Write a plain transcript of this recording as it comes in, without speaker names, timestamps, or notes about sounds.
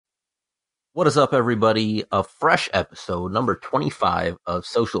What is up, everybody? A fresh episode, number 25 of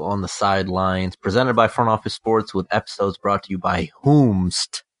Social on the Sidelines, presented by Front Office Sports, with episodes brought to you by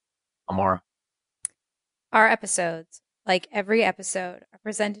Whomst. Amara. Our episodes, like every episode, are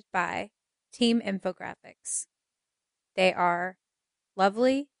presented by Team Infographics. They are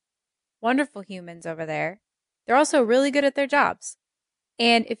lovely, wonderful humans over there. They're also really good at their jobs.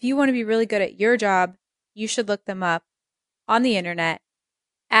 And if you want to be really good at your job, you should look them up on the internet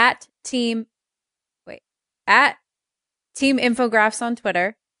at at Team Infographs on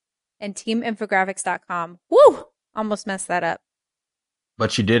Twitter and teaminfographics.com. Woo! Almost messed that up.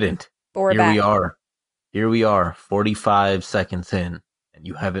 But you didn't. But we're Here we back. are. Here we are, 45 seconds in, and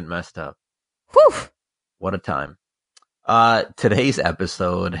you haven't messed up. Whew! What a time. Today's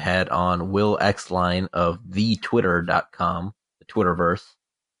episode had on Will Exline of thetwitter.com, the Twitterverse,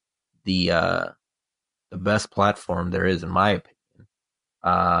 the best platform there is, in my opinion,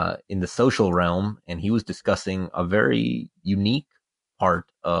 in the social realm, and he was discussing a very unique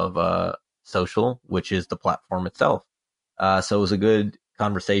part of social, which is the platform itself. So it was a good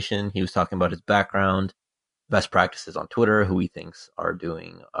conversation. He was talking about his background, best practices on Twitter, who he thinks are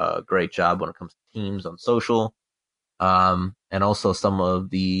doing a great job when it comes to teams on social, and also some of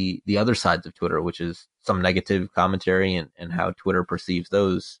the other sides of Twitter, which is some negative commentary and how Twitter perceives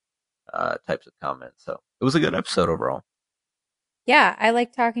those types of comments. So it was a good episode overall. Yeah, I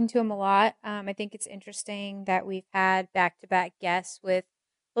like talking to him a lot. I think it's interesting that we've had back-to-back guests with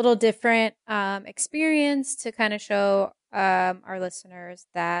a little different experience to kind of show our listeners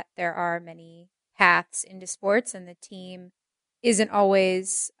that there are many paths into sports, and the team isn't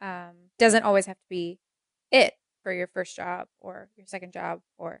always doesn't always have to be it for your first job or your second job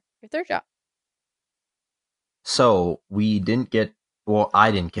or your third job. So I didn't get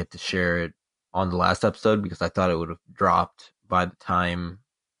to share it on the last episode because I thought it would have dropped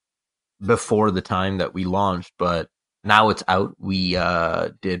before the time that we launched, but now it's out. We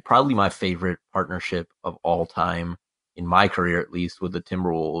did probably my favorite partnership of all time in my career, at least, with the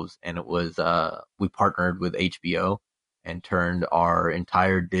Timberwolves, and it was we partnered with HBO and turned all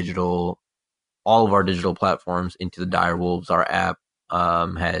of our digital platforms into the Direwolves. Our app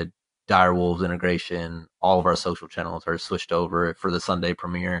had Direwolves integration. All of our social channels are switched over for the Sunday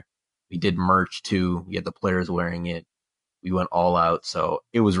premiere. We did merch too. We had the players wearing it. We went all out, so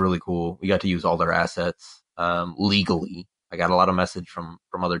it was really cool. We got to use all their assets legally. I got a lot of message from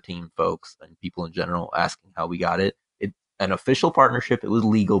other team folks and people in general asking how we got it. It's an official partnership. It was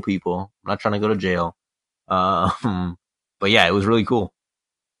legal, people. I'm not trying to go to jail. But yeah, it was really cool.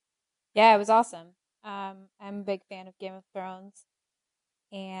 Yeah, it was awesome. I'm a big fan of Game of Thrones,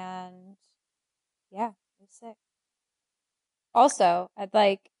 and yeah, it was sick. Also, I'd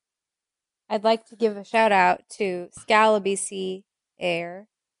like to give a shout out to Scalabc Air.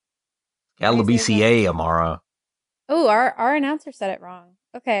 Did I say his last? Calabca, Amara. Oh, our announcer said it wrong.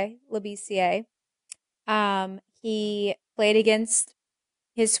 Okay, LaBCA. He played against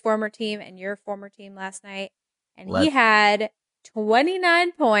his former team and your former team last night, and he Let's had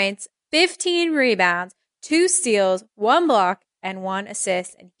 29 points, 15 rebounds, 2 steals, 1 block, and 1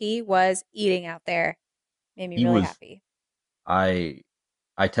 assist, and he was eating out there. Made me he really was happy. I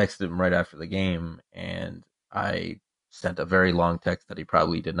I texted him right after the game, and I sent a very long text that he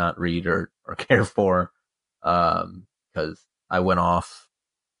probably did not read or care for, because I went off.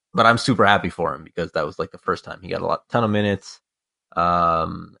 But I'm super happy for him because that was like the first time he got ton of minutes,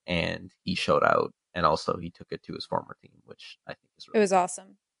 and he showed out, and also he took it to his former team, which I think is It really was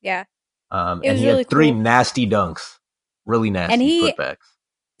awesome. Yeah, cool. it And was he really had three cool. nasty dunks, really And nasty he, putbacks.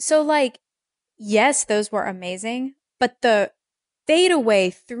 so like, yes, those were amazing, but the fadeaway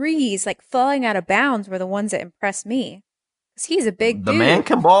threes, like falling out of bounds, were the ones that impressed me. Because he's a big The man dude.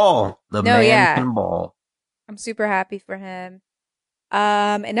 can ball. The No, man yeah, can ball. I'm super happy for him.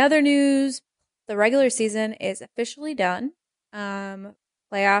 In other news, the regular season is officially done.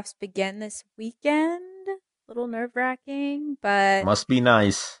 Playoffs begin this weekend. A little nerve wracking, but Must be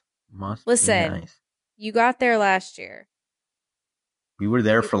nice. Must be listen, nice. you got there last year. We were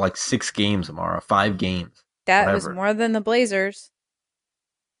there You, for like 6 games, Amara. 5 games. that was Whatever. more than the Blazers.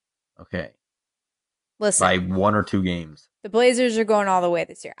 Okay. By Listen, 1 or 2 games. the Blazers are going all the way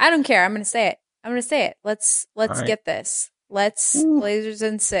this year. I don't care. I'm going to say it. I'm going to say it. All Let's right. get this. Let's Woo. Blazers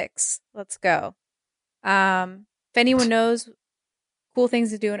in 6. Let's go. If anyone knows cool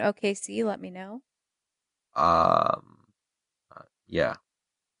things to do in OKC, let me know. Um. Yeah.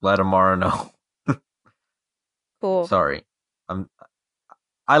 Let Amara know. Cool. Sorry. I'm.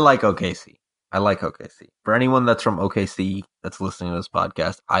 I like OKC. I like OKC. For anyone that's from OKC that's listening to this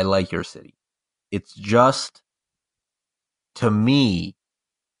podcast, I like your city. It's just, to me,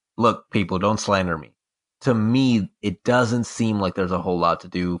 look, people, don't slander me. To me, it doesn't seem like there's a whole lot to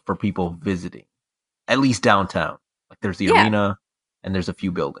do for people visiting, at least downtown. Like there's the Yeah, arena and there's a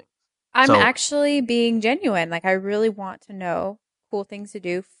few buildings. I'm So actually being genuine. Like, I really want to know cool things to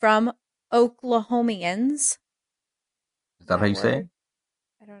do from Oklahomians. is Is that that how a you say word? it?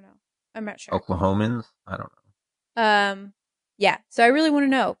 I don't know. I'm not sure. Oklahomans? I don't know. Um, yeah. So I really want to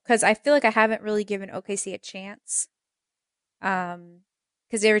know because I feel like I haven't really given OKC a chance. Um,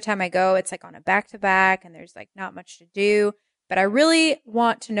 because every time I go, it's like on a back to back, and there's like not much to do. But I really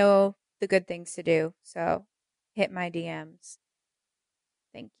want to know the good things to do. So hit my DMs.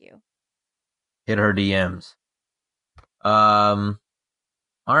 Thank you. Hit her DMs. Um,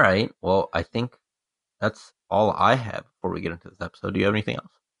 all right. Well, I think that's all I have before we get into this episode. Do you have anything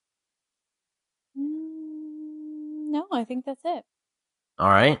else? No, I think that's it. All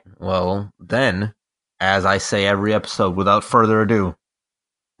right. Well, then, as I say every episode, without further ado,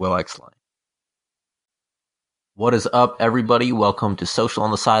 Will Exline. What is up, everybody? Welcome to Social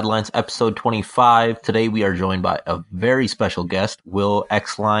on the Sidelines, episode 25. Today we are joined by a very special guest, Will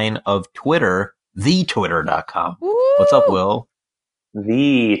Exline of Twitter, thetwitter.com. What's up, Woo! Will?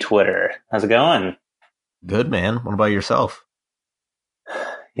 The Twitter. How's it going? Good, man. What about yourself?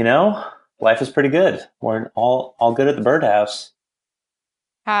 You know, life is pretty good. We're all good at the birdhouse.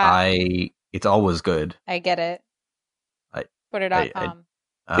 Ha, It's always good. I get it. I, I, Twitter.com.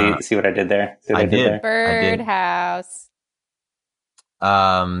 See what I did there? See what I I did did. there? I did. Birdhouse.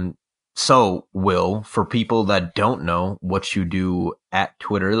 Um, so, Will, for people that don't know what you do at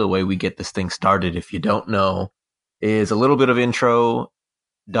Twitter, the way we get this thing started, if you don't know, is a little bit of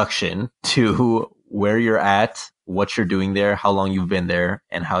introduction to where you're at, what you're doing there, how long you've been there,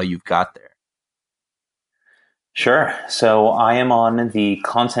 and how you've got there. Sure. So I am on the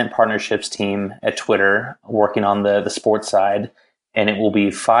content partnerships team at Twitter, working on the sports side, and it will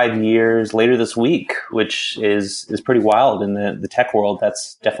be 5 years later this week, which is pretty wild in the tech world.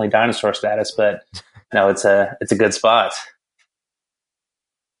 That's definitely dinosaur status, but no, it's a good spot.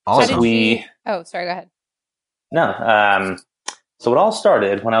 How So did Awesome. you? Oh, sorry. Go ahead. no, so it all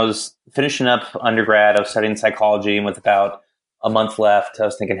started when I was finishing up undergrad. I was studying psychology, and with about a month left, I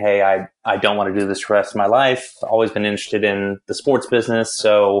was thinking, hey, I don't want to do this for the rest of my life. I've always been interested in the sports business.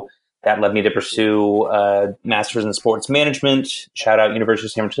 So that led me to pursue a master's in sports management. Shout out University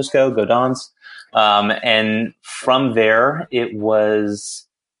of San Francisco, go Dons. And from there, it was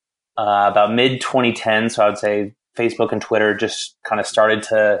about mid 2010. So I would say Facebook and Twitter just kind of started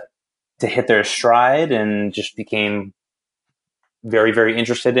to hit their stride and just became very, very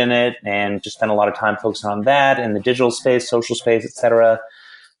interested in it and just spent a lot of time focusing on that in the digital space, social space, etc.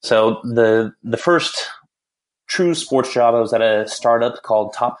 So the first true sports job, I was at a startup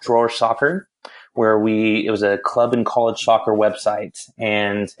called Top Drawer Soccer, where it was a club and college soccer website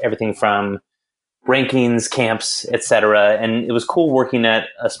and everything from rankings, camps, etc. And it was cool working at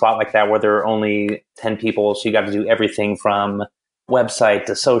a spot like that where there are only 10 people. So you got to do everything from website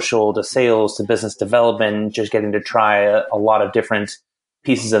to social to sales to business development, just getting to try a lot of different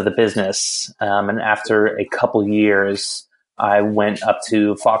pieces of the business. And after a couple years, I went up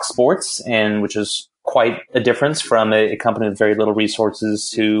to Fox Sports, and which is quite a difference from a company with very little resources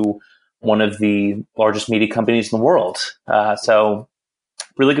to one of the largest media companies in the world. So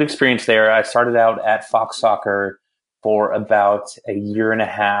really good experience there. I started out at Fox Soccer for about a year and a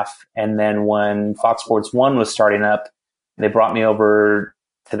half. And then when Fox Sports 1 was starting up, they brought me over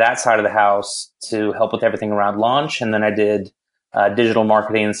to that side of the house to help with everything around launch. And then I did digital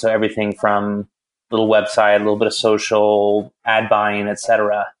marketing. So everything from little website, a little bit of social, ad buying,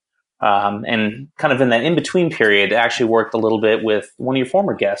 etc. And kind of in that in-between period, I actually worked a little bit with one of your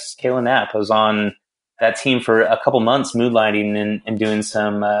former guests, Kayla Knapp. I was on that team for a couple months, moonlighting and doing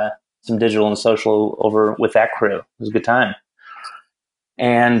some digital and social over with that crew. It was a good time.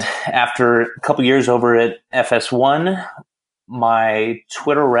 And after a couple years over at FS1, my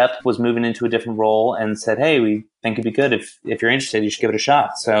Twitter rep was moving into a different role and said, "Hey, we think it'd be good if you're interested, you should give it a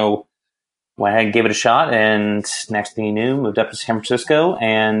shot." So went ahead and gave it a shot, and next thing you knew, moved up to San Francisco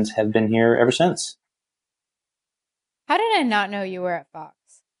and have been here ever since. How did I not know you were at Fox?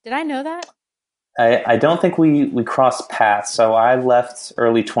 Did I know that? I don't think we crossed paths. So I left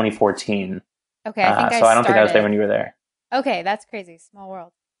early 2014. Okay, I think I So I don't think I was there when started. you were there. Okay, that's crazy. Small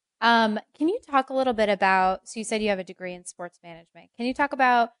world. Can you talk a little bit about, so you said you have a degree in sports management. Can you talk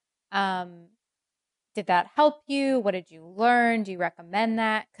about, um, did that help you? What did you learn? Do you recommend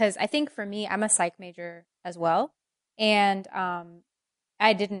that? Because I think for me, I'm a psych major as well. And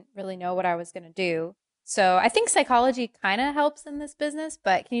I didn't really know what I was going to do. So I think psychology kind of helps in this business,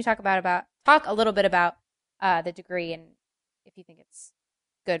 but can you talk a little bit about the degree and if you think it's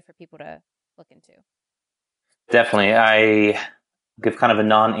good for people to look into. Definitely. I give kind of a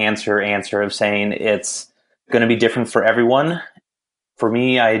non-answer answer of saying it's going to be different for everyone. For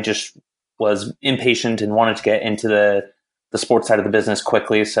me, I just was impatient and wanted to get into the sports side of the business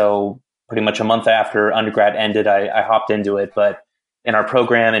quickly. So pretty much a month after undergrad ended, I hopped into it. But in our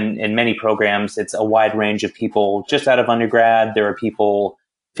program and in many programs, it's a wide range of people just out of undergrad. There are people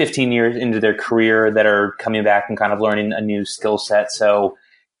 15 years into their career that are coming back and kind of learning a new skill set. So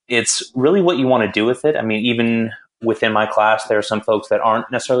it's really what you want to do with it. I mean, even within my class, there are some folks that aren't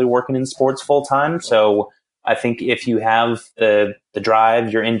necessarily working in sports full time. So I think if you have the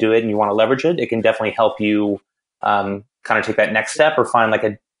drive, you're into it, and you want to leverage it, it can definitely help you kind of take that next step or find like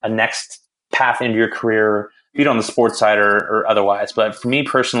a next path into your career, be it on the sports side or otherwise. But for me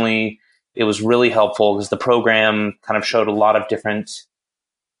personally, it was really helpful because the program kind of showed a lot of different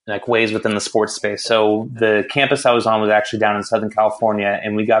like ways within the sports space. So the campus I was on was actually down in Southern California,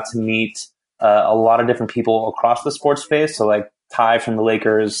 and we got to meet a lot of different people across the sports space. So like Ty from the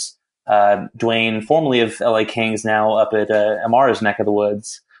Lakers, Dwayne, formerly of LA Kings, now up at Amara's neck of the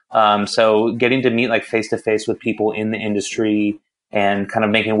woods. So getting to meet like face to face with people in the industry and kind of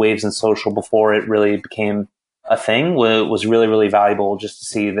making waves in social before it really became a thing was really, really valuable just to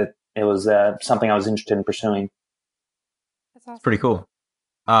see that it was something I was interested in pursuing. That's awesome. Pretty cool.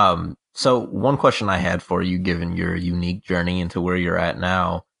 So one question I had for you, given your unique journey into where you're at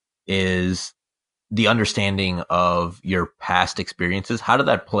now, is the understanding of your past experiences. How did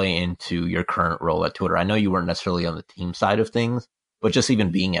that play into your current role at Twitter? I know you weren't necessarily on the team side of things, but just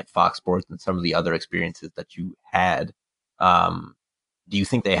even being at Fox Sports and some of the other experiences that you had, do you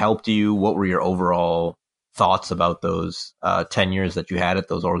think they helped you? What were your overall thoughts about those 10 years that you had at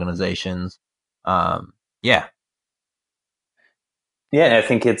those organizations? Yeah. Yeah, I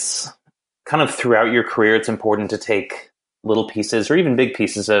think it's kind of throughout your career, it's important to take little pieces or even big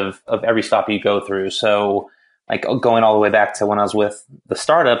pieces of every stop you go through. So like going all the way back to when I was with the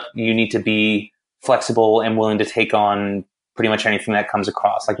startup, you need to be flexible and willing to take on pretty much anything that comes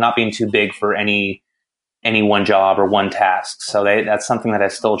across, like not being too big for any one job or one task. So that's something that I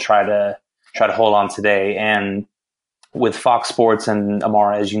still try to hold on today. And with Fox Sports and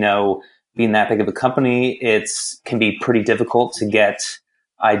Amara, as you know, being that big of a company, it's can be pretty difficult to get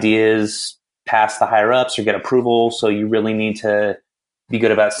ideas past the higher ups or get approval. So you really need to be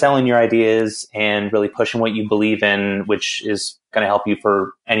good about selling your ideas and really pushing what you believe in, which is going to help you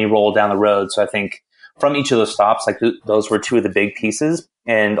for any role down the road. So I think from each of those stops, like those were two of the big pieces.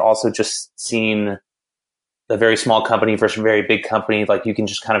 And also just seeing a very small company versus a very big company, like you can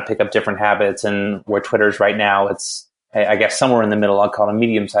just kind of pick up different habits. And where Twitter's right now, it's, I guess, somewhere in the middle. I'll call it a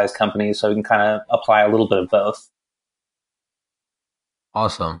medium-sized company, so you can kind of apply a little bit of both.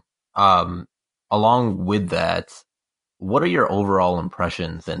 Awesome. Along with that, what are your overall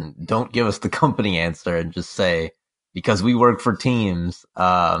impressions? And don't give us the company answer and just say, because we work for teams,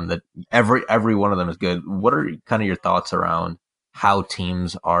 that every one of them is good. What are kind of your thoughts around how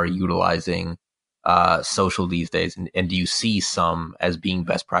teams are utilizing social these days? And do you see some as being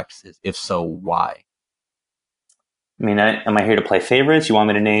best practices? If so, why? I mean, am I here to play favorites? You want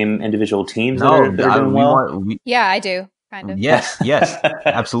me to name individual teams that No, are doing well? Yeah, I do. Kind of. Yes,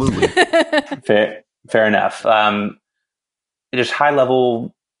 absolutely. Fair enough. Just high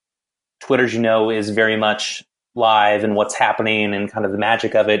level, Twitter's, is very much live, and what's happening and kind of the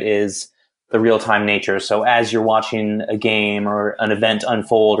magic of it is the real time nature. So as you're watching a game or an event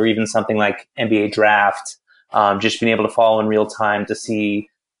unfold, or even something like NBA draft, just being able to follow in real time to see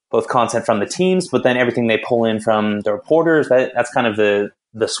both content from the teams, but then everything they pull in from the reporters, that's kind of the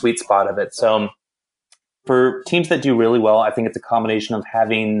sweet spot of it. So for teams that do really well, I think it's a combination of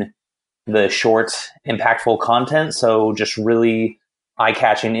having the short, impactful content. So just really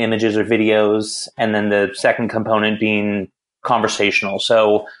eye-catching images or videos. And then the second component being conversational.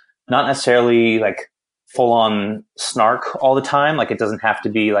 So not necessarily like full-on snark all the time. Like it doesn't have to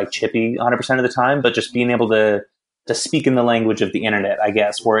be like chippy 100% of the time, but just being able to speak in the language of the internet, I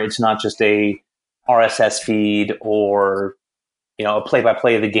guess, where it's not just a RSS feed or, a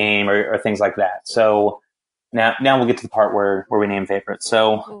play-by-play of the game or things like that. So now we'll get to the part where we name favorites.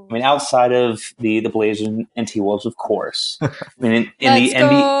 So, I mean, outside of the Blazers and T-Wolves, of course. I mean, in the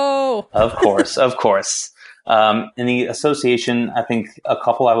NBA, of course. In the association, I think a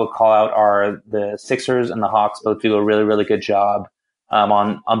couple I would call out are the Sixers and the Hawks. Both do a really, really good job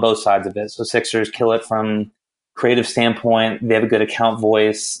on both sides of it. So Sixers kill it from creative standpoint. They have a good account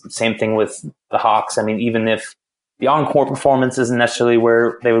voice. Same thing with the Hawks. I mean, even if the on-court performance isn't necessarily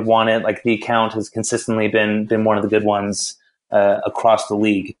where they would want it, like the account has consistently been one of the good ones across the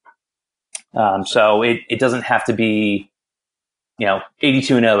league. So it doesn't have to be,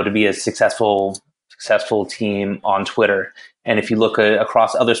 82-0 to be a successful team on Twitter. And if you look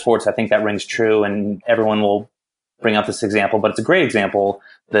across other sports, I think that rings true, and everyone will bring up this example, but it's a great example.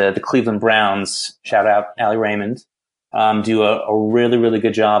 The Cleveland Browns, shout out Allie Raymond, do a really, really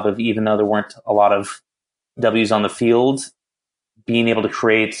good job of, even though there weren't a lot of W's on the field, being able to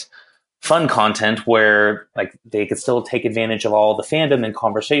create fun content where like they could still take advantage of all the fandom and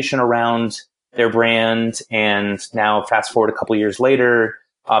conversation around their brand. And now fast forward a couple years later,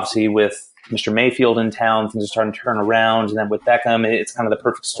 obviously with Mr. Mayfield in town, things are starting to turn around. And then with Beckham, it's kind of the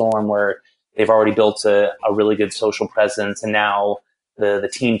perfect storm where they've already built a really good social presence. And now the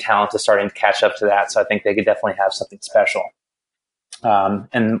team talent is starting to catch up to that. So I think they could definitely have something special.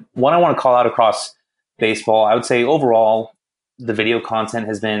 And one I want to call out across baseball, I would say overall, the video content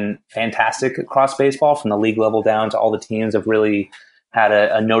has been fantastic across baseball, from the league level down to all the teams have really had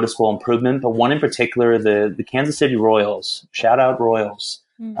a noticeable improvement. But one in particular, the Kansas City Royals, shout out Royals.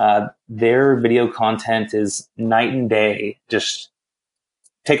 Their video content is night and day. Just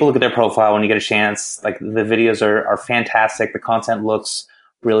take a look at their profile when you get a chance. Like, the videos are fantastic. The content looks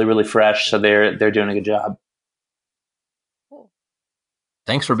really, really fresh. So they're doing a good job.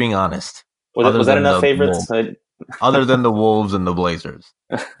 Thanks for being honest. Was that enough favorites? Other than the Wolves and the Blazers.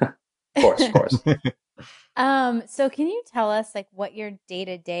 Of course. So can you tell us like what your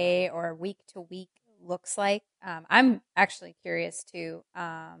day-to-day or week-to-week looks like? I'm actually curious too.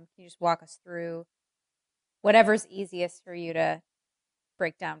 Can you just walk us through whatever's easiest for you to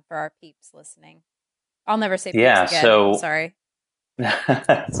break down for our peeps listening? I'll never say peeps again. So sorry.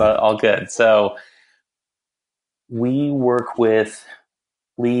 It's all good. So we work with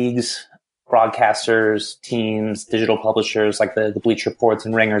leagues, broadcasters, teams, digital publishers like the Bleach Reports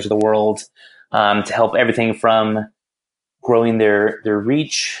and Ringers of the world, to help everything from growing their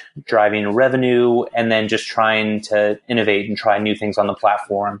reach, driving revenue, and then just trying to innovate and try new things on the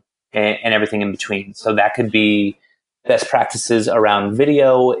platform, and everything in between. So that could be best practices around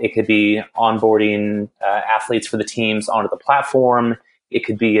video. It could be onboarding athletes for the teams onto the platform. It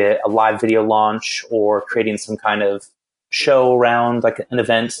could be a live video launch or creating some kind of show around like an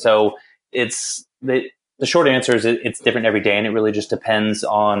event. So it's the short answer is it's different every day, and it really just depends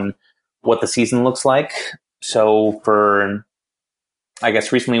on what the season looks like. So for, I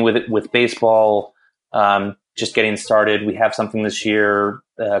guess, recently with baseball, just getting started, we have something this year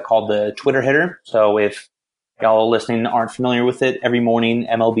called the Twitter Hitter. So if y'all listening aren't familiar with it, every morning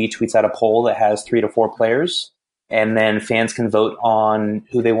MLB tweets out a poll that has 3 to 4 players, and then fans can vote on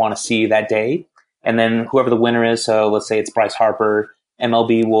who they want to see that day. And then whoever the winner is, so let's say it's Bryce Harper,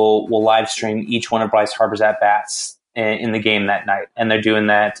 MLB will live stream each one of Bryce Harper's at-bats in the game that night. And they're doing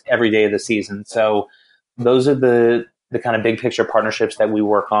that every day of the season. So those are the kind of big picture partnerships that we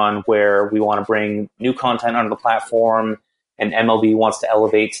work on, where we want to bring new content onto the platform, and MLB wants to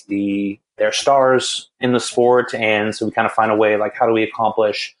elevate their stars in the sport. And so we kind of find a way, like, how do we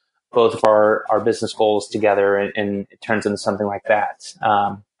accomplish both of our business goals together? And it turns into something like that.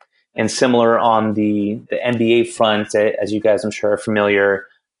 And similar on the NBA front, as you guys I'm sure are familiar,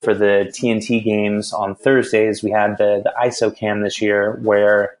 for the TNT games on Thursdays, we had the ISO cam this year,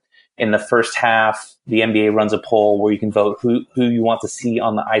 where in the first half, the NBA runs a poll where you can vote who you want to see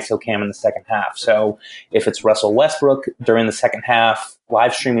on the ISO cam in the second half. So if it's Russell Westbrook during the second half,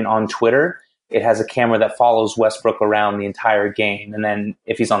 live streaming on Twitter, it has a camera that follows Westbrook around the entire game. And then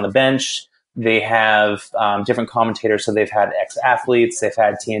if he's on the bench, they have different commentators. So they've had ex-athletes, they've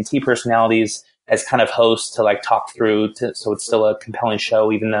had TNT personalities as kind of hosts to like talk through, so it's still a compelling show,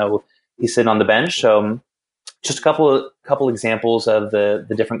 even though he's sitting on the bench. So just a couple examples of the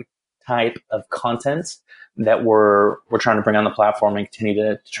different type of content that we're trying to bring on the platform and continue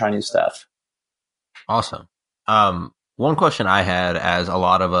to try new stuff. Awesome. One question I had, as a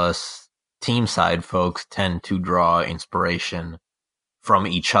lot of us team side folks tend to draw inspiration from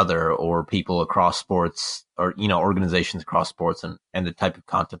each other or people across sports, or, organizations across sports, and the type of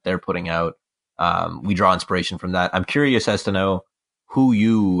content they're putting out. We draw inspiration from that. I'm curious as to know who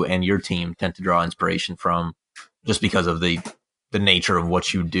you and your team tend to draw inspiration from, just because of the nature of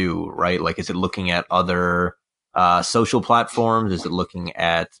what you do, right? Like, is it looking at other social platforms? Is it looking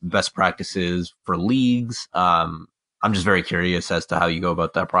at best practices for leagues? I'm just very curious as to how you go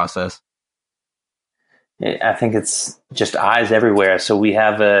about that process. I think it's just eyes everywhere. So we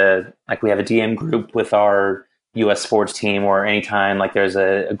have a DM group with our U.S. sports team, or anytime like there's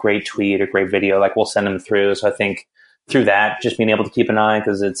a great tweet or great video, like we'll send them through. So I think through that, just being able to keep an eye,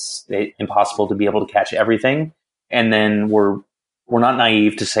 because it's impossible to be able to catch everything. And then we're not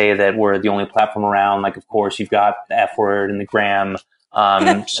naive to say that we're the only platform around. Like, of course, you've got the F word and the gram.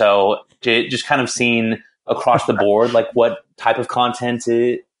 So just kind of seeing, across the board, like what type of content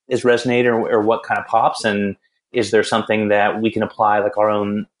is resonating, or what kind of pops, and is there something that we can apply like our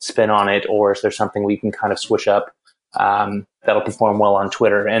own spin on it, or is there something we can kind of switch up that'll perform well on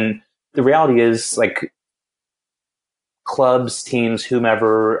Twitter? And the reality is, like, clubs, teams,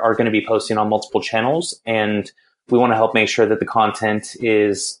 whomever are going to be posting on multiple channels, and we want to help make sure that the content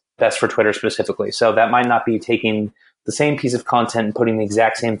is best for Twitter specifically. So that might not be taking the same piece of content and putting the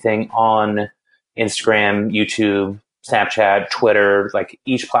exact same thing on Instagram, YouTube, Snapchat, Twitter. Like,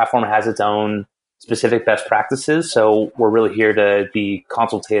 each platform has its own specific best practices. So we're really here to be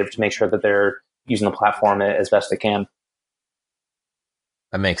consultative to make sure that they're using the platform as best they can.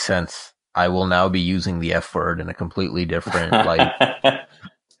 That makes sense. I will now be using the F word in a completely different light.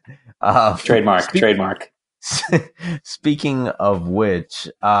 Trademark. Speaking of which,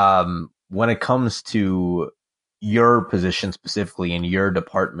 when it comes to your position specifically in your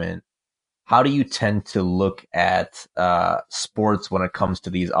department, how do you tend to look at sports when it comes to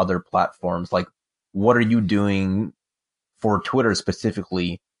these other platforms? Like, what are you doing for Twitter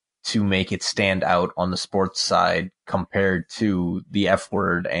specifically to make it stand out on the sports side compared to the F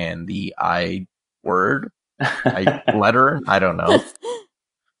word and the I word? Letter? I don't know.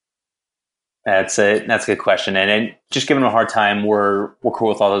 That's a good question. And just giving them a hard time, we're cool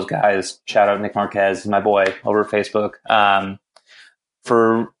with all those guys. Shout out Nick Marquez, my boy, over at Facebook.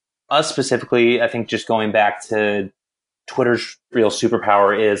 For us specifically, I think just going back to Twitter's real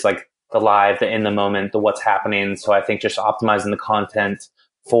superpower is like the live, the in the moment, the what's happening. So I think just optimizing the content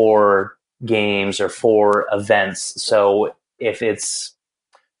for games or for events. So if it's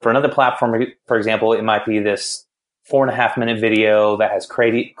for another platform, for example, it might be this 4.5-minute video that has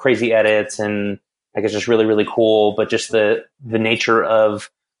crazy edits, and like it's just really, really cool. But just the nature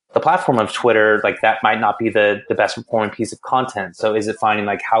of the platform of Twitter, like that might not be the best performing piece of content. So is it finding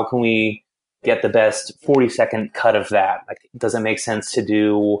like, how can we get the best 40-second cut of that? Like, does it make sense to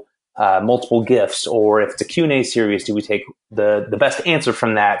do multiple GIFs, or if it's a Q&A series, do we take the best answer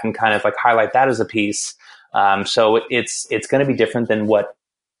from that and kind of like highlight that as a piece? So it's going to be different than what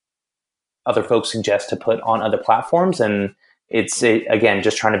other folks suggest to put on other platforms. And it's, again,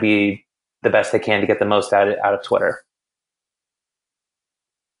 just trying to be the best they can to get the most out of Twitter.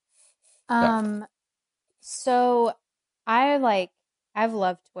 So I've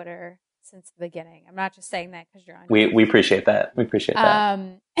loved Twitter since the beginning. I'm not just saying that because you're on. We appreciate that.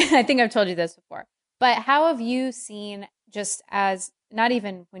 I think I've told you this before, but how have you seen, just as not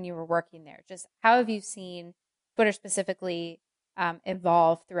even when you were working there, just how have you seen Twitter specifically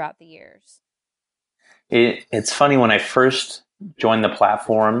evolve throughout the years? It's funny, when I first joined the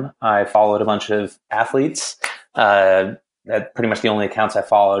platform, I followed a bunch of athletes. That pretty much the only accounts I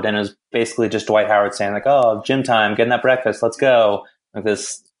followed, and it was basically just Dwight Howard saying like, "Oh, gym time, getting that breakfast, let's go." Like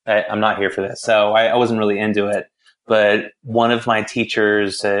this, I'm not here for this, so I wasn't really into it. But one of my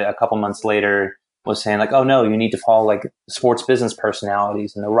teachers, a couple months later, was saying like, "Oh no, you need to follow like sports business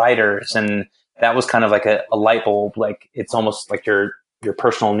personalities and the writers," and that was kind of like a light bulb. Like, it's almost like your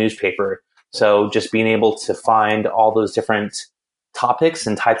personal newspaper. So just being able to find all those different topics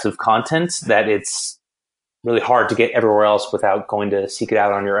and types of content that it's really hard to get everywhere else without going to seek it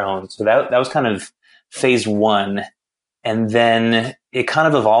out on your own. So that was kind of phase one. And then it kind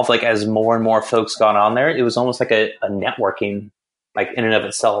of evolved, like as more and more folks got on there, it was almost like a networking, like in and of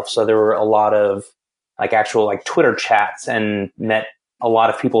itself. So there were a lot of like actual like Twitter chats, and met a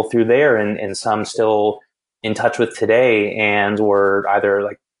lot of people through there, and some still in touch with today, and were either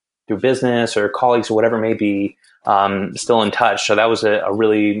like through business or colleagues or whatever it may be, still in touch. So that was a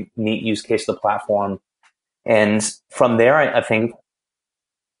really neat use case of the platform. And from there, I think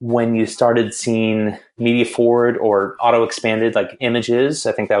when you started seeing media forward or auto expanded like images,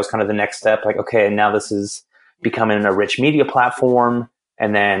 I think that was kind of the next step. Like, okay, now this is becoming a rich media platform,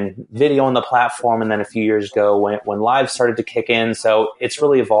 and then video on the platform. And then a few years ago when live started to kick in. So it's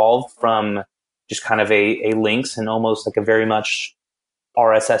really evolved from just kind of a links and almost like a very much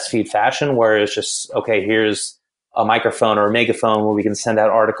RSS feed fashion, where it's just, okay, here's a microphone or a megaphone where we can send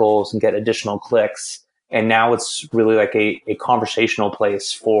out articles and get additional clicks. And now it's really like a conversational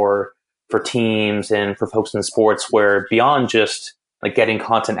place for teams and for folks in sports, where beyond just like getting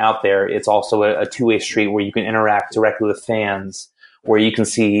content out there, it's also a two-way street where you can interact directly with fans, where you can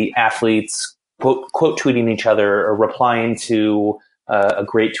see athletes quote tweeting each other or replying to a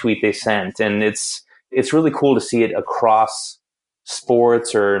great tweet they sent. And it's really cool to see it across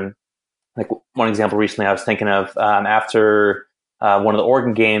sports. Or like one example recently I was thinking of, after one of the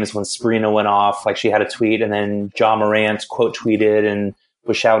Oregon games, when Sabrina went off, like she had a tweet, and then John Morant quote tweeted and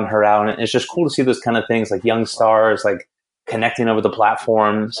was shouting her out. And it's just cool to see those kind of things, like young stars like connecting over the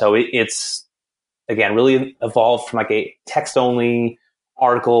platform. So it's again, really evolved from like a text only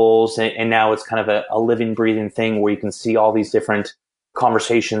articles, and now it's kind of a living, breathing thing where you can see all these different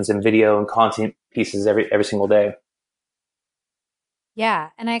conversations and video and content pieces every single day. Yeah,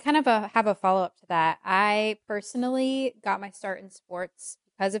 and I kind of have a follow up to that. I personally got my start in sports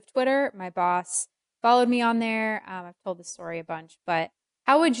because of Twitter. My boss followed me on there. I've told this story a bunch, but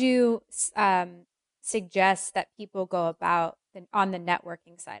how would you suggest that people go about on the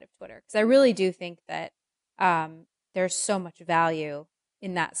networking side of Twitter? Because I really do think that there's so much value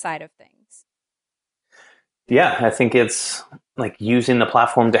in that side of things. Yeah, I think it's like using the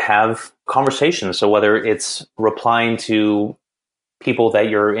platform to have conversations. So whether it's replying to people that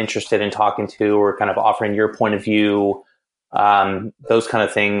you're interested in talking to or kind of offering your point of view, those kind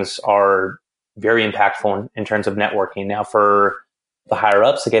of things are very impactful in terms of networking. Now, for the higher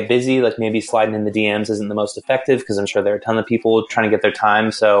ups that get busy, like maybe sliding in the DMs isn't the most effective because I'm sure there are a ton of people trying to get their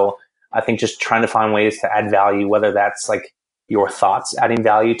time. So I think just trying to find ways to add value, whether that's like your thoughts adding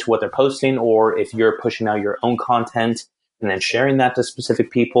value to what they're posting, or if you're pushing out your own content and then sharing that to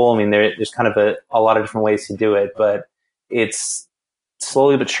specific people. I mean, there's kind of a lot of different ways to do it, but it's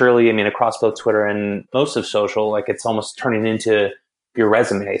slowly but surely, I mean, across both Twitter and most of social, like it's almost turning into your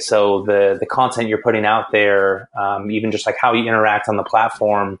resume. So the content you're putting out there, even just like how you interact on the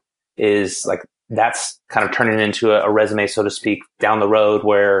platform, is like that's kind of turning into a resume, so to speak, down the road,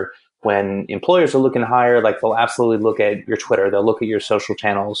 where when employers are looking to hire, like they'll absolutely look at your Twitter, they'll look at your social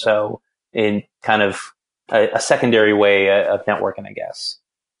channels. So in kind of a secondary way of networking, I guess.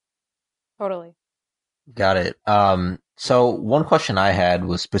 Totally. Got it. So one question I had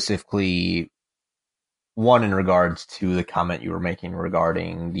was specifically one in regards to the comment you were making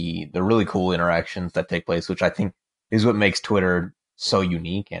regarding the really cool interactions that take place, which I think is what makes Twitter so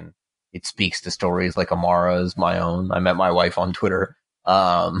unique, and it speaks to stories like Amara's, my own. I met my wife on Twitter,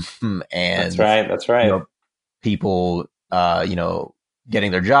 and That's right. That's you right. know, people,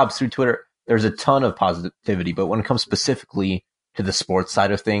 getting their jobs through Twitter. There's a ton of positivity, but when it comes specifically to the sports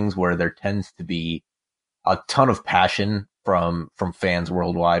side of things, where there tends to be a ton of passion from fans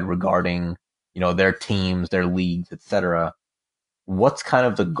worldwide regarding their teams, their leagues, etc. What's kind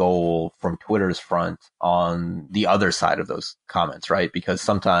of the goal from Twitter's front on the other side of those comments, right? Because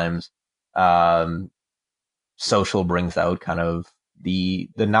sometimes um, social brings out kind of the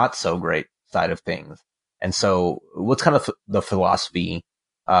not so great side of things, and so what's kind of the philosophy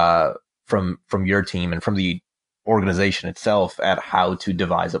from your team and from the organization itself at how to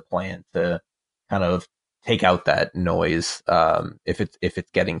devise a plan to kind of take out that noise if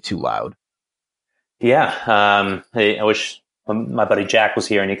it's getting too loud. Yeah. Hey, I wish my buddy Jack was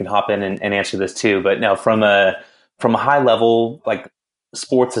here and he can hop in and answer this too. But now from a high level, like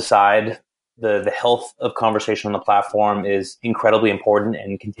sports aside, the health of conversation on the platform is incredibly important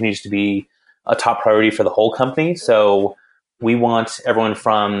and continues to be a top priority for the whole company. So we want everyone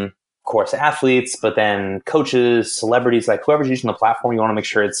from, of course, athletes, but then coaches, celebrities, like whoever's using the platform, you want to make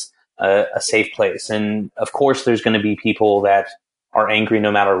sure it's a safe place. And of course, there's going to be people that are angry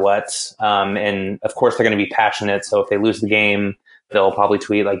no matter what. And of course, they're going to be passionate. So if they lose the game, they'll probably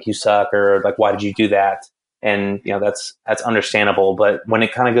tweet like "you suck" or like "why did you do that?" And that's understandable. But when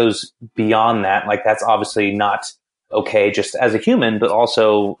it kind of goes beyond that, like that's obviously not okay, just as a human. But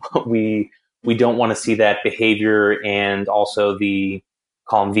also, we don't want to see that behavior, and also the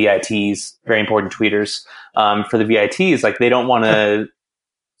call them VITs, very important tweeters. For the VITs, like they don't want to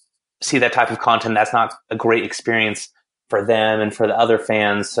see that type of content. That's not a great experience for them and for the other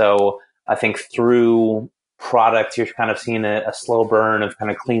fans. So I think through product, you're kind of seeing a slow burn of kind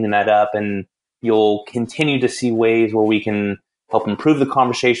of cleaning that up, and you'll continue to see ways where we can help improve the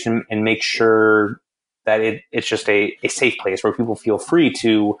conversation and make sure that it's just a safe place where people feel free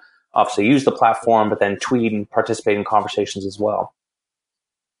to obviously use the platform, but then tweet and participate in conversations as well.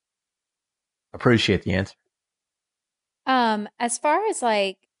 Appreciate the answer. As far as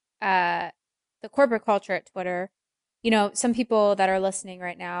like the corporate culture at Twitter, some people that are listening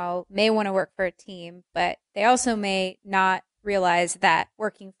right now may want to work for a team, but they also may not realize that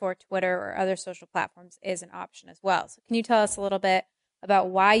working for Twitter or other social platforms is an option as well. So can you tell us a little bit about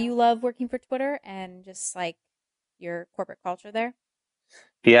why you love working for Twitter and just like your corporate culture there?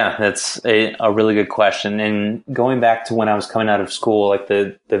 Yeah, that's a really good question. And going back to when I was coming out of school, like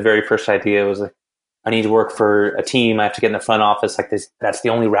the very first idea was like, I need to work for a team. I have to get in the front office. Like this, that's the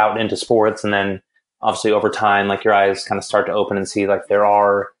only route into sports. And then obviously over time, like your eyes kind of start to open and see like there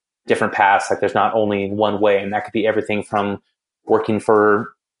are different paths. Like there's not only one way, and that could be everything from working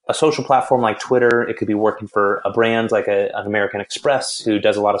for a social platform like Twitter. It could be working for a brand like an American Express who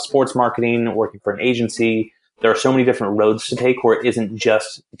does a lot of sports marketing, working for an agency there are so many different roads to take where it isn't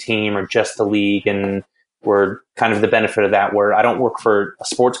just the team or just the league. And we're kind of the benefit of that, where I don't work for a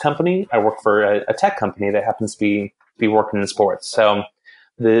sports company. I work for a tech company that happens to be working in sports. So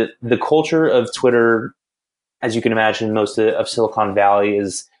the culture of Twitter, as you can imagine, most of Silicon Valley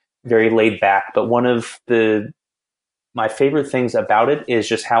is very laid back. But one of my favorite things about it is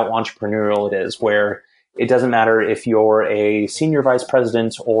just how entrepreneurial it is, where it doesn't matter if you're a senior vice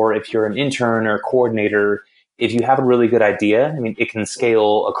president or if you're an intern or coordinator. If you have a really good idea, I mean, it can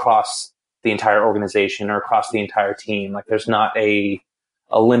scale across the entire organization or across the entire team. Like, there's not a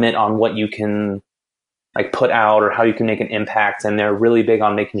limit on what you can like put out or how you can make an impact. And they're really big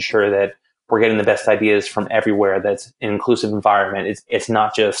on making sure that we're getting the best ideas from everywhere. That's an inclusive environment. It's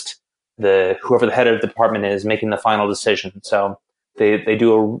not just whoever the head of the department is making the final decision. So they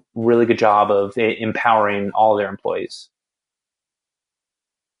do a really good job of empowering all their employees.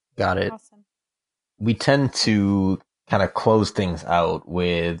 Got it. Awesome. We tend to kind of close things out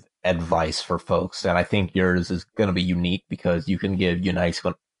with advice for folks, and I think yours is going to be unique because you can give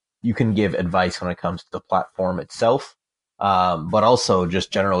advice when it comes to the platform itself, but also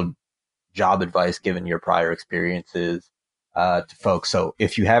just general job advice given your prior experiences to folks. So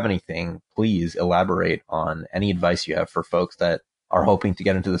if you have anything, please elaborate on any advice you have for folks that are hoping to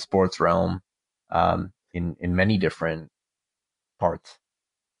get into the sports realm in many different parts.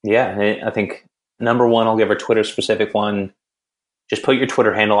 Yeah, I think number one, I'll give a Twitter specific one. Just put your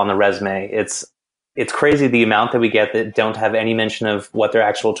Twitter handle on the resume. It's crazy the amount that we get that don't have any mention of what their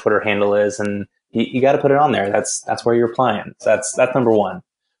actual Twitter handle is, and you got to put it on there. That's where you're applying. So that's number one.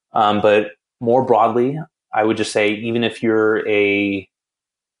 But more broadly, I would just say, even if you're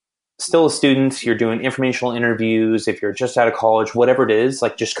still a student, you're doing informational interviews, if you're just out of college, whatever it is,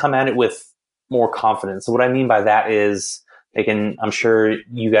 like, just come at it with more confidence. So what I mean by that is, I'm sure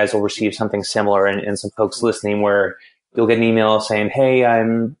you guys will receive something similar, and some folks listening, where you'll get an email saying, "Hey,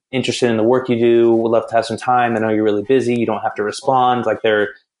 I'm interested in the work you do. Would love to have some time. I know you're really busy. You don't have to respond." Like,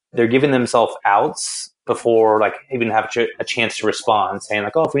 they're giving themselves outs before like even have a chance to respond, saying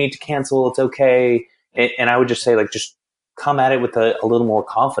like, "Oh, if we need to cancel, it's okay." And I would just say, like, just come at it with a little more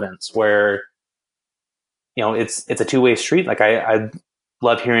confidence, where it's a two-way street. Like, I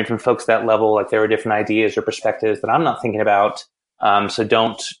love hearing from folks that level. Like, there are different ideas or perspectives that I'm not thinking about. So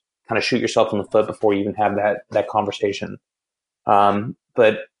don't kind of shoot yourself in the foot before you even have that conversation.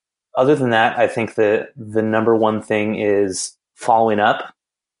 But other than that, I think the number one thing is following up.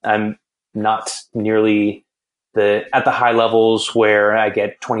 I'm not nearly at the high levels where I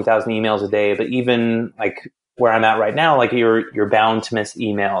get 20,000 emails a day, but even like where I'm at right now, like, you're bound to miss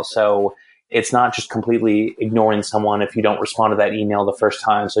emails. So it's not just completely ignoring someone if you don't respond to that email the first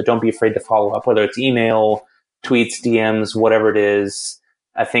time. So don't be afraid to follow up, whether it's email, tweets, DMs, whatever it is.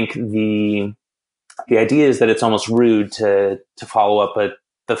 I think the idea is that it's almost rude to follow up, but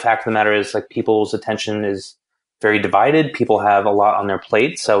the fact of the matter is, like, people's attention is very divided. People have a lot on their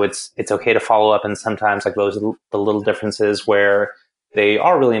plate, so it's okay to follow up. And sometimes, like, those are the little differences where they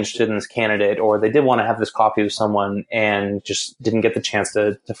are really interested in this candidate, or they did want to have this coffee with someone and just didn't get the chance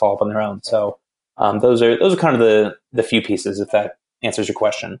to follow up on their own. So those are kind of the few pieces, if that answers your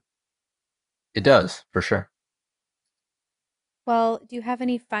question. It does, for sure. Well, do you have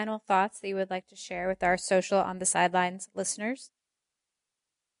any final thoughts that you would like to share with our Social on the Sidelines listeners?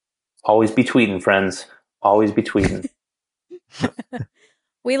 Always be tweeting, friends. Always be tweeting.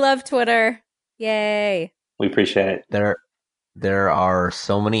 We love Twitter. Yay. We appreciate it. There are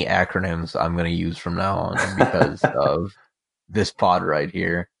so many acronyms I'm going to use from now on because of this pod right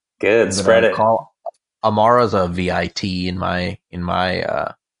here. Good. Spread it. Amara's a VIT in my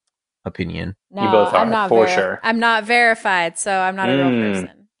opinion. No, you both are, I'm not sure. I'm not verified, so I'm not a real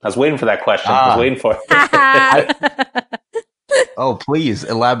person. I was waiting for that question. I was waiting for it. Oh, please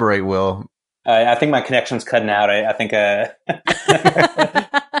elaborate, Will. I think my connection's cutting out. I think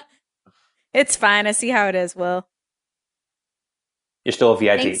it's fine. I see how it is, Will. You're still a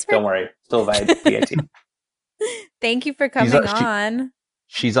VIT. Don't worry. Still a VIT. Thank you for coming on.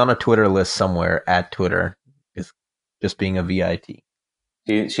 She's on a Twitter list somewhere at Twitter. Is just being a VIT.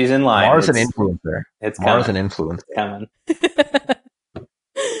 She's in line. Mara's an influencer. Mara's an influencer. It's coming.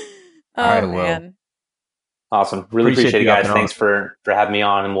 All right, man. Will. Awesome. Really appreciate it, guys. Thanks for having me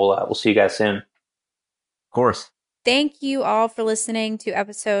on, and we'll see you guys soon. Of course. Thank you all for listening to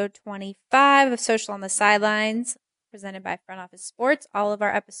episode 25 of Social on the Sidelines, presented by Front Office Sports. All of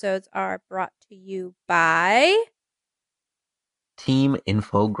our episodes are brought to you by Team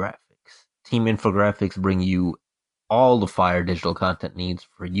Infographics. Team Infographics bring you all the fire digital content needs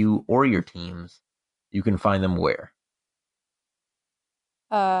for you or your teams. You can find them where?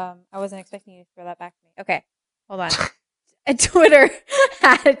 I wasn't expecting you to throw that back to me. Okay. Hold on. At Twitter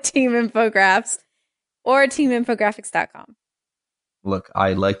at Team Infographs or teaminfographics.com. Look,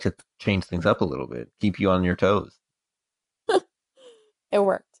 I like to change things up a little bit, keep you on your toes. It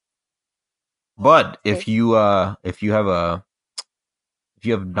worked. But if you have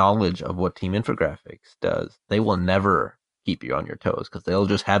knowledge of what Team Infographics does, they will never keep you on your toes because they'll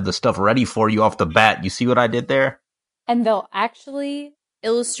just have the stuff ready for you off the bat. You see what I did there? And they'll actually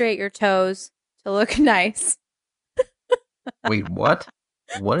illustrate your toes to look nice. Wait, what?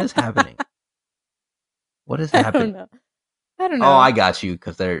 What is happening? What is I happening? don't know. Oh, I got you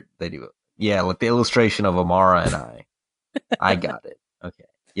because they do it. Yeah, like the illustration of Amara and I. I got it. Okay.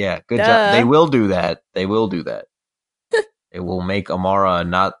 Yeah, good job. They will do that. They will do that. It will make Amara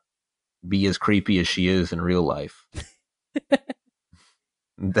not be as creepy as she is in real life.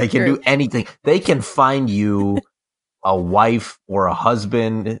 They can do anything. They can find you a wife or a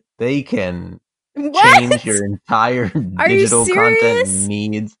husband. They can change your entire digital content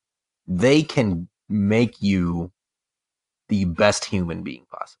needs. They can make you the best human being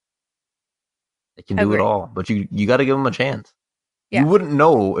possible. They can do it all, but you got to give them a chance. Yeah. You wouldn't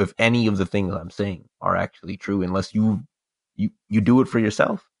know if any of the things I'm saying are actually true unless you do it for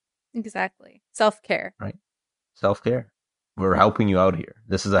yourself. Exactly. Self-care. Right. Self-care. We're helping you out here.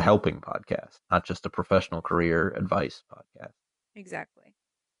 This is a helping podcast, not just a professional career advice podcast. Exactly.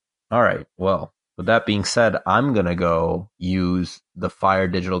 All right. Well, with that being said, I'm going to go use the fire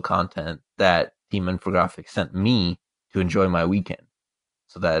digital content that Team Infographics sent me to enjoy my weekend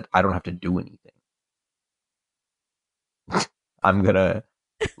so that I don't have to do anything. I'm going to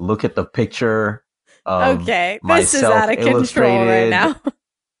look at the picture of myself is out of control right now.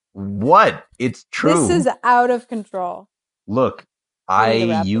 What? It's true. This is out of control. Look,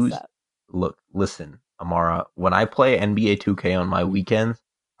 listen, Amara, when I play NBA 2K on my weekends,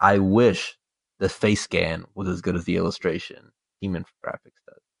 I wish the face scan was as good as the illustration Team Infographics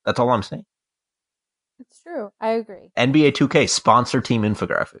does. That's all I'm saying. It's true. I agree. NBA 2K sponsor Team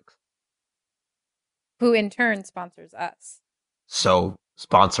Infographics. Who in turn sponsors us. So,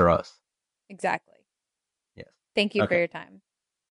 sponsor us. Exactly. Yes. Thank you for your time.